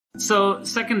So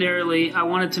secondarily, I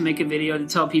wanted to make a video to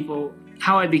tell people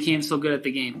how I became so good at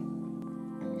the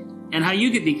game and how you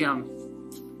could become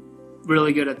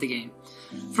really good at the game.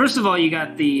 First of all, you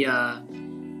got the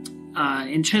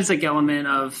intrinsic element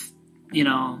of,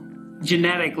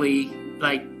 genetically,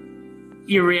 like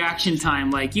your reaction time.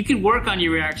 Like you can work on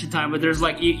your reaction time, but there's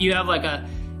like, you have like a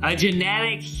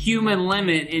genetic human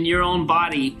limit in your own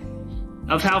body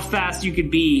of how fast you could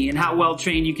be and how well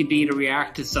trained you could be to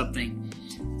react to something.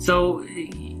 So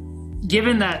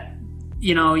given that,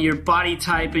 your body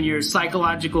type and your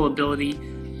psychological ability,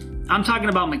 I'm talking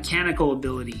about mechanical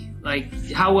ability,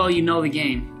 like how well you know the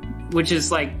game, which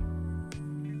is like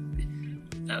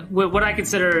what I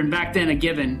consider, and back then, a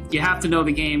given. You have to know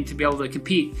the game to be able to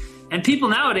compete. And people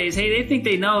nowadays, hey, they think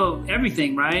they know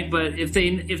everything, right? But if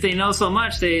they know so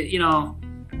much, you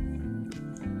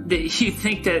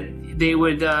think that they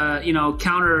would,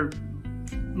 counter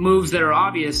moves that are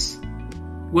obvious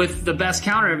with the best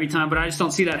counter every time, but I just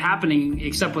don't see that happening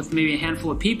except with maybe a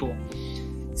handful of people.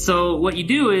 So what you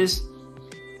do is,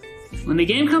 when the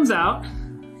game comes out,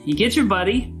 you get your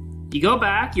buddy, you go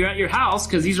back, you're at your house,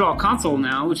 because these are all console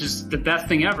now, which is the best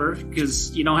thing ever,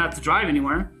 because you don't have to drive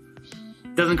anywhere.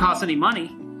 It doesn't cost any money.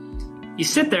 You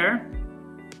sit there,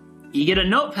 you get a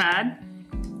notepad,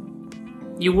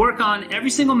 you work on every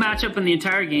single matchup in the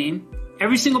entire game,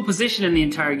 every single position in the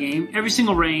entire game, every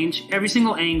single range, every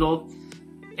single angle,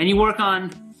 and you work on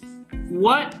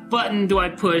what button do I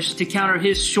push to counter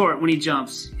his short when he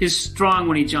jumps, his strong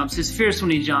when he jumps, his fierce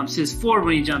when he jumps, his forward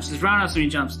when he jumps, his roundhouse when he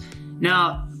jumps.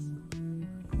 Now,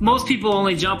 most people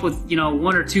only jump with,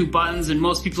 one or two buttons, and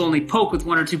most people only poke with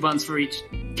one or two buttons for each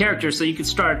character, so you could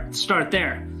start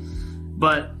there.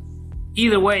 But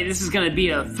either way, this is going to be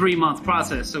a 3-month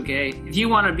process, okay? If you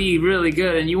want to be really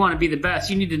good and you want to be the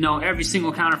best, you need to know every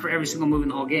single counter for every single move in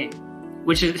the whole game.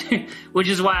 Which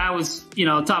is why I was,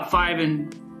 top 5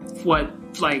 in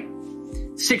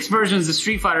 6 versions of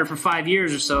Street Fighter for 5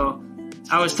 years or so.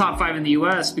 I was top 5 in the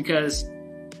US because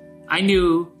I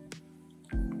knew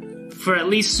for at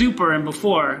least Super and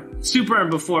before.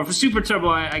 For Super Turbo,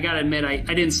 I gotta admit, I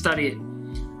didn't study it.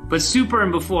 But Super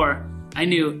and before, I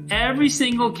knew every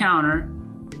single counter,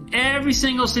 every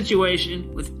single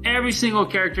situation with every single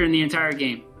character in the entire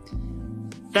game.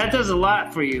 That does a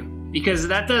lot for you, because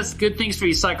that does good things for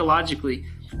you psychologically.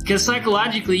 Because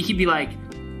psychologically, you could be like,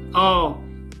 oh,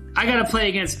 I gotta play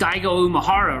against Daigo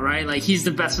Umehara, right? Like, he's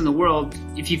the best in the world,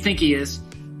 if you think he is.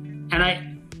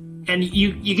 And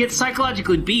you get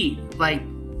psychologically beat. Like,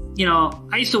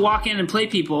 I used to walk in and play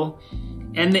people,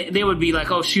 and they would be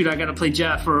like, oh shoot, I gotta play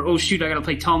Jeff, or oh shoot, I gotta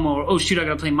play Tomo, or oh shoot, I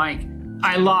gotta play Mike.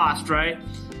 I lost, right?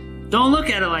 Don't look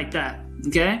at it like that,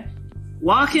 okay?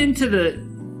 Walk into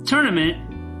the tournament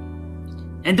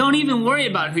and don't even worry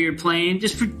about who you're playing.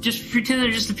 Just pretend they're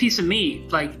just a piece of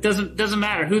meat. Like, doesn't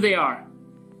matter who they are,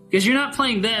 because you're not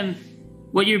playing them.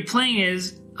 What you're playing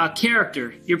is a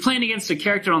character. You're playing against a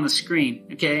character on the screen,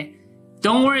 okay?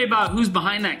 Don't worry about who's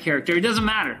behind that character. It doesn't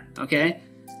matter, okay?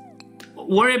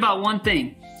 Worry about one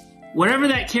thing. Whatever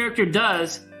that character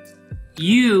does,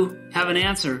 you have an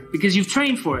answer because you've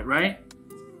trained for it, right?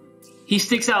 He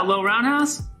sticks out low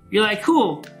roundhouse. You're like,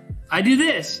 cool, I do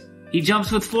this. He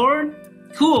jumps with forward.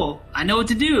 Cool, I know what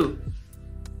to do.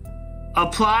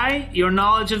 Apply your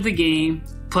knowledge of the game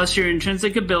plus your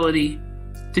intrinsic ability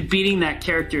to beating that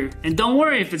character. And don't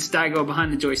worry if it's Daigo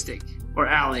behind the joystick, or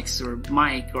Alex, or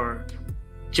Mike, or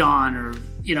John, or,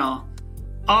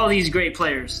 all these great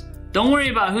players. Don't worry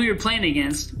about who you're playing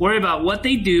against. Worry about what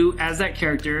they do as that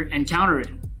character and counter it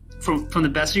from the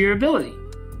best of your ability.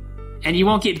 And you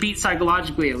won't get beat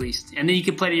psychologically, at least. And then you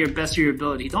can play to your best of your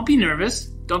ability. Don't be nervous.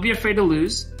 Don't be afraid to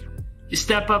lose. You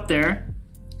step up there.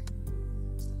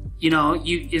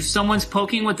 If someone's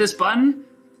poking with this button,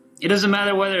 it doesn't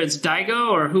matter whether it's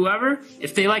Daigo or whoever.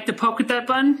 If they like to poke with that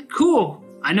button, cool.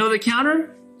 I know the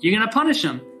counter. You're going to punish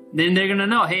them. Then they're going to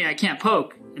know, hey, I can't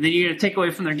poke. And then you're going to take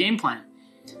away from their game plan.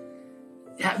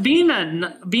 Being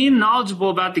knowledgeable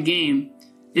about the game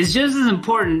is just as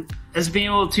important as being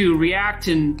able to react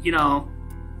and,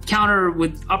 counter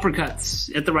with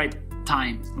uppercuts at the right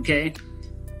time, okay?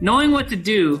 Knowing what to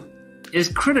do is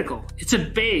critical. It's a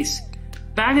base.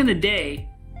 Back in the day,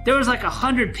 there was like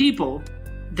 100 people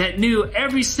that knew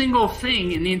every single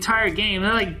thing in the entire game.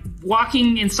 They're like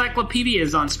walking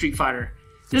encyclopedias on Street Fighter.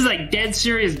 This is like dead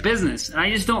serious business, and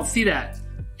I just don't see that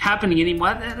happening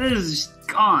anymore. That is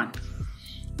gone.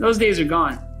 Those days are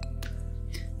gone.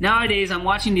 Nowadays, I'm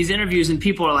watching these interviews and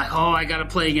people are like, oh, I gotta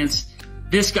play against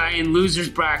this guy in loser's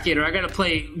bracket, or I gotta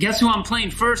play, guess who I'm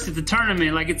playing first at the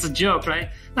tournament, like it's a joke, right?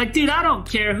 Like, dude, I don't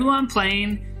care who I'm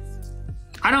playing.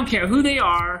 I don't care who they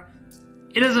are.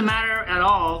 it doesn't matter at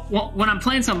all. When I'm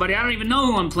playing somebody, I don't even know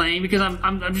who I'm playing because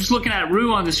I'm just looking at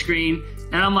Rue on the screen,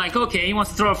 and I'm like, okay, he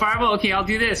wants to throw a fireball. Okay, I'll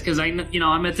do this because I'm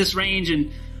at this range,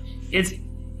 and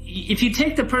if you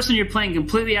take the person you're playing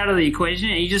completely out of the equation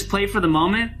and you just play for the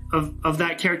moment of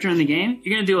that character in the game,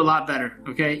 you're gonna do a lot better.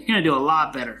 Okay, you're gonna do a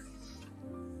lot better.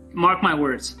 Mark my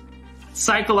words.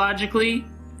 Psychologically,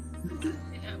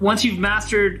 once you've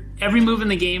mastered every move in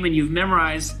the game and you've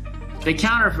memorized the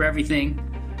counter for everything,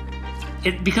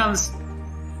 it becomes,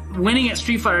 winning at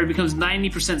Street Fighter becomes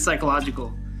 90%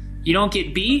 psychological. You don't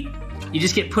get beat, you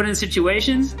just get put in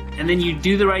situations, and then you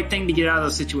do the right thing to get out of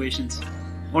those situations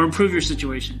or improve your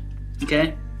situation,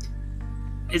 okay?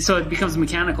 And so it becomes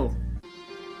mechanical.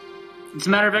 It's a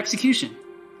matter of execution.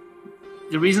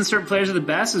 The reason certain players are the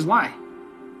best is why?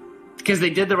 Because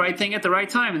they did the right thing at the right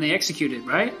time and they executed,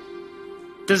 right?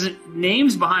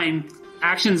 Names behind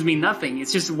actions mean nothing.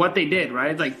 It's just what they did,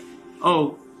 right? Like,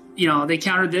 oh, they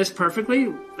countered this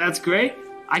perfectly. That's great.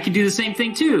 I could do the same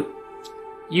thing too.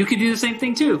 You could do the same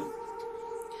thing too.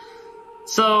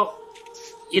 So,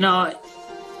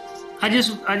 I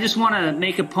just want to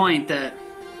make a point that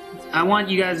I want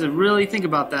you guys to really think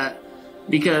about that,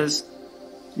 because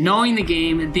knowing the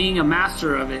game and being a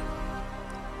master of it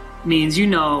means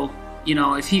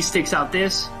if he sticks out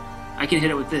this, I can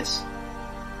hit it with this.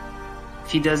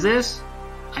 If he does this,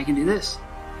 I can do this.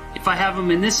 If I have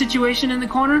him in this situation in the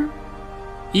corner,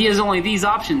 he has only these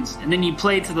options, and then you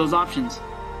play to those options.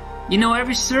 You know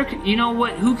every circuit,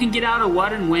 who can get out of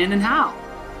what and when and how.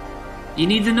 You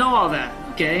need to know all that,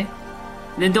 okay?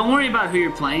 And then don't worry about who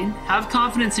you're playing. Have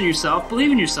confidence in yourself,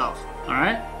 believe in yourself,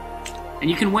 alright? And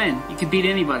you can win. You can beat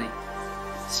anybody.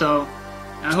 So,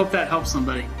 I hope that helps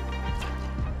somebody.